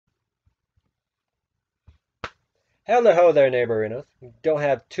Hello there, neighborinos. We don't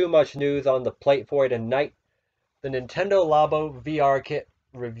have too much news on the plate for you tonight. The Nintendo Labo VR kit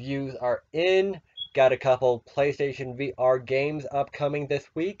reviews are in. Got a couple PlayStation VR games upcoming this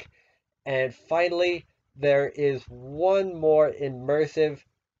week. And finally, there is one more immersive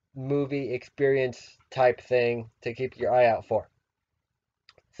movie experience type thing to keep your eye out for.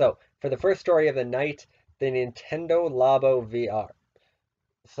 So, for the first story of the night, the Nintendo Labo VR.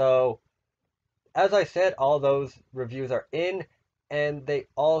 So, as I said, all those reviews are in, and they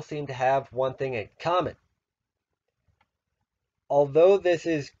all seem to have one thing in common. Although this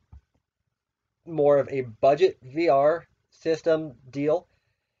is more of a budget VR system deal,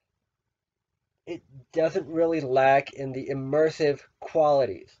 it doesn't really lack in the immersive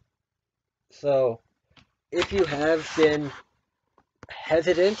qualities. So, if you have been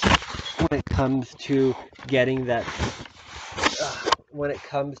hesitant when it comes to getting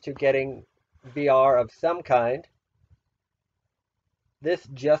VR of some kind, this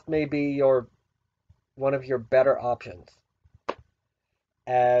just may be one of your better options.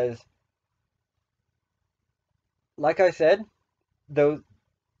 As, like I said, though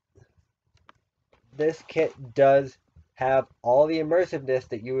this kit does have all the immersiveness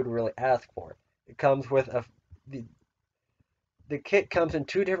that you would really ask for. It comes with the kit comes in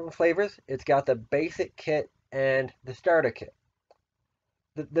two different flavors. It's got the basic kit and the starter kit.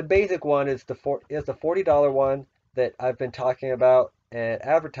 The basic one is the $40 one that I've been talking about and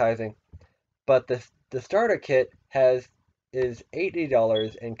advertising, but the starter kit is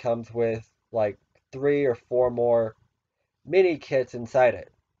 $80 and comes with like 3 or 4 more mini kits inside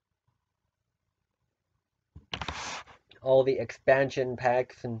it. All the expansion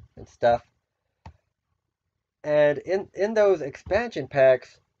packs and stuff. And in those expansion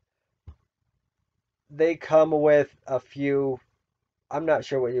packs, they come with a few, I'm not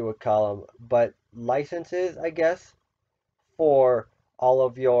sure what you would call them, but licenses, I guess, for all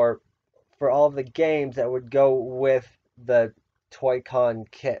of the games that would go with the Toy-Con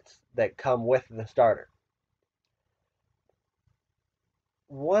kits that come with the starter.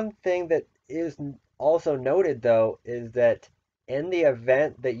 One thing that is also noted, though, is that in the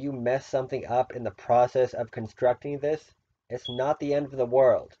event that you mess something up in the process of constructing this, it's not the end of the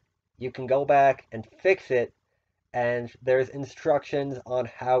world. You can go back and fix it, and there's instructions on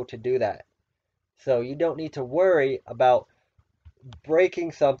how to do that. So you don't need to worry about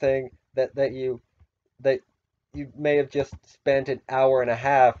breaking something that you may have just spent an hour and a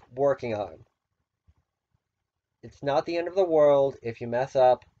half working on. It's not the end of the world if you mess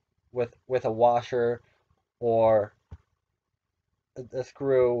up with a washer or a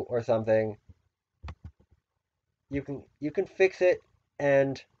screw or something. You can fix it,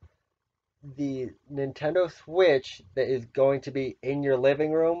 and the Nintendo Switch that is going to be in your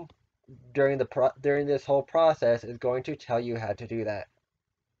living room during this whole process is going to tell you how to do that.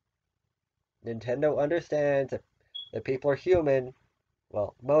 Nintendo understands that people are human.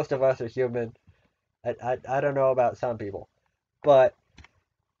 Well, most of us are human. I don't know about some people, but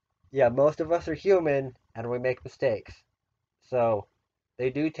yeah, most of us are human and we make mistakes. So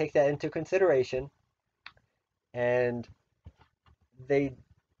they do take that into consideration, and they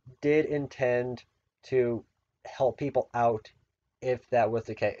did intend to help people out if that was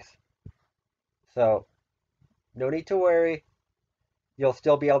the case. So no need to worry. You'll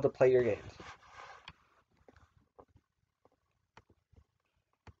still be able to play your games.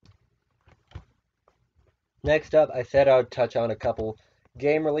 Next up, I said I would touch on a couple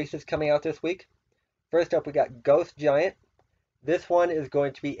game releases coming out this week. First up, we got Ghost Giant. This one is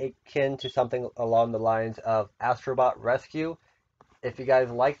going to be akin to something along the lines of Astrobot Rescue. If you guys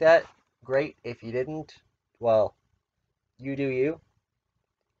like that, great. If you didn't, well, you do you.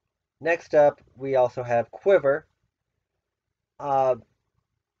 Next up, we also have Quiver. I'm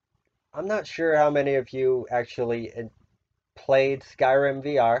not sure how many of you actually played Skyrim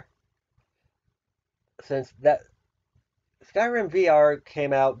VR, since that Skyrim VR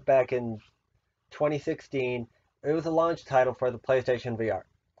came out back in 2016. It was a launch title for the PlayStation VR.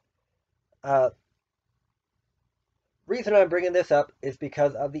 Reason I'm bringing this up is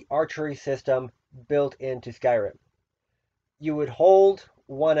because of the archery system built into Skyrim. You would hold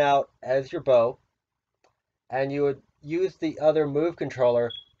one out as your bow, and you would use the other move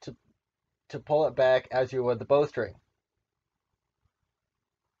controller to pull it back as you would the bowstring.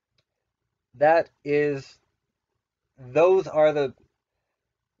 Those are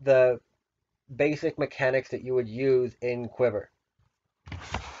the basic mechanics that you would use in Quiver.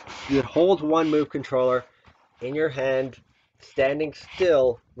 You would hold one move controller in your hand, standing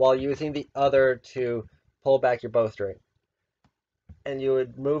still while using the other to pull back your bowstring. And you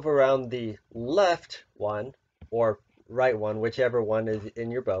would move around the left one or right one, whichever one is in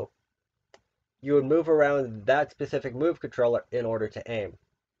your bow, you would move around that specific move controller in order to aim.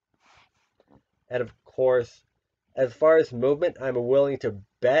 And of course, as far as movement, I'm willing to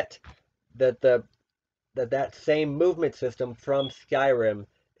bet that that same movement system from Skyrim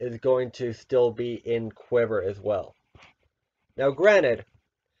is going to still be in Quiver as well. Now, granted,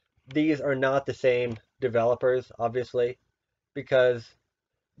 these are not the same developers, obviously, because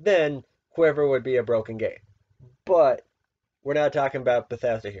then Quiver would be a broken game. But we're not talking about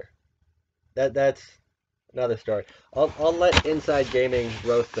Bethesda here. That's another story. I'll let Inside Gaming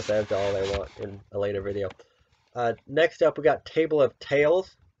roast Bethesda all they want in a later video. Next up, we got Table of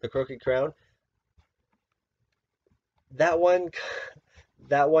Tales, The Crooked Crown. That one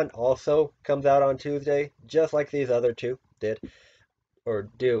also comes out on Tuesday, just like these other two did or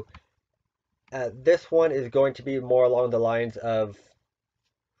do. This one is going to be more along the lines of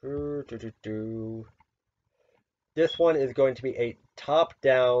this one is going to be a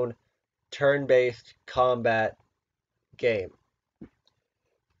top-down, turn-based combat game.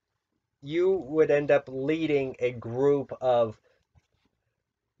 You would end up leading a group of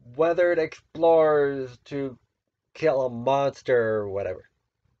weathered explorers to kill a monster or whatever.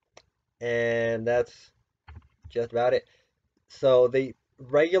 And that's just about it. So the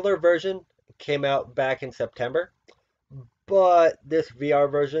regular version came out back in September, but this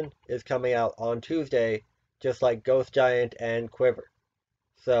VR version is coming out on Tuesday, just like Ghost Giant and Quiver.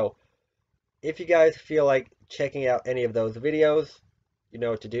 So if you guys feel like checking out any of those videos, you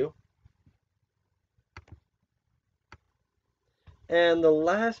know what to do. And the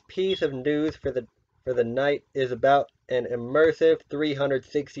last piece of news for the night is about an immersive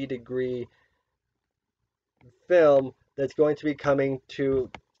 360-degree film that's going to be coming to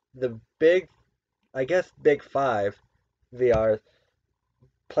the big five VRs: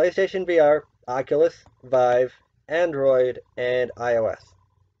 PlayStation VR, Oculus, Vive, Android, and iOS.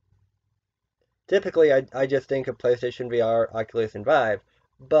 Typically, I just think of PlayStation VR, Oculus, and Vive,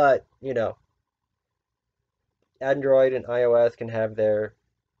 but, you know, Android and iOS can have their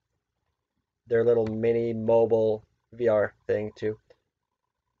little mini mobile VR thing too.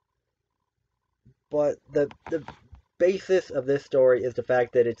 But the basis of this story is the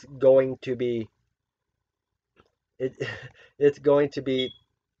fact that it's going to be it's going to be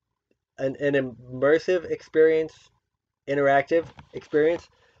an immersive experience, interactive experience,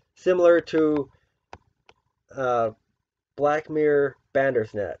 similar to Black Mirror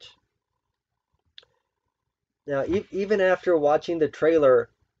Bandersnatch. Now, even after watching the trailer,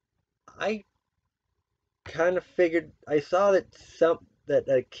 I kind of figured I saw that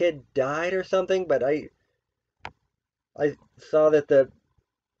a kid died or something, but I saw that the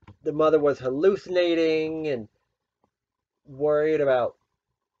mother was hallucinating and worried about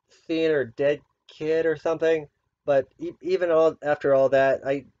seeing her dead kid or something. But even after all that,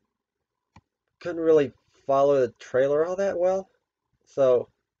 I couldn't really follow the trailer all that well. So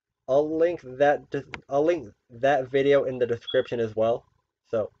I'll link that video in the description as well.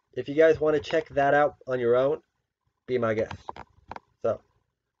 So if you guys want to check that out on your own, be my guest. So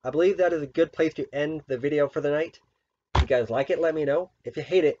I believe that is a good place to end the video for the night. If you guys like it, let me know. If you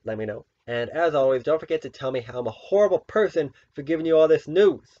hate it, let me know. And as always, don't forget to tell me how I'm a horrible person for giving you all this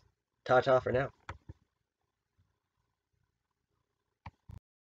news. Ta-ta for now.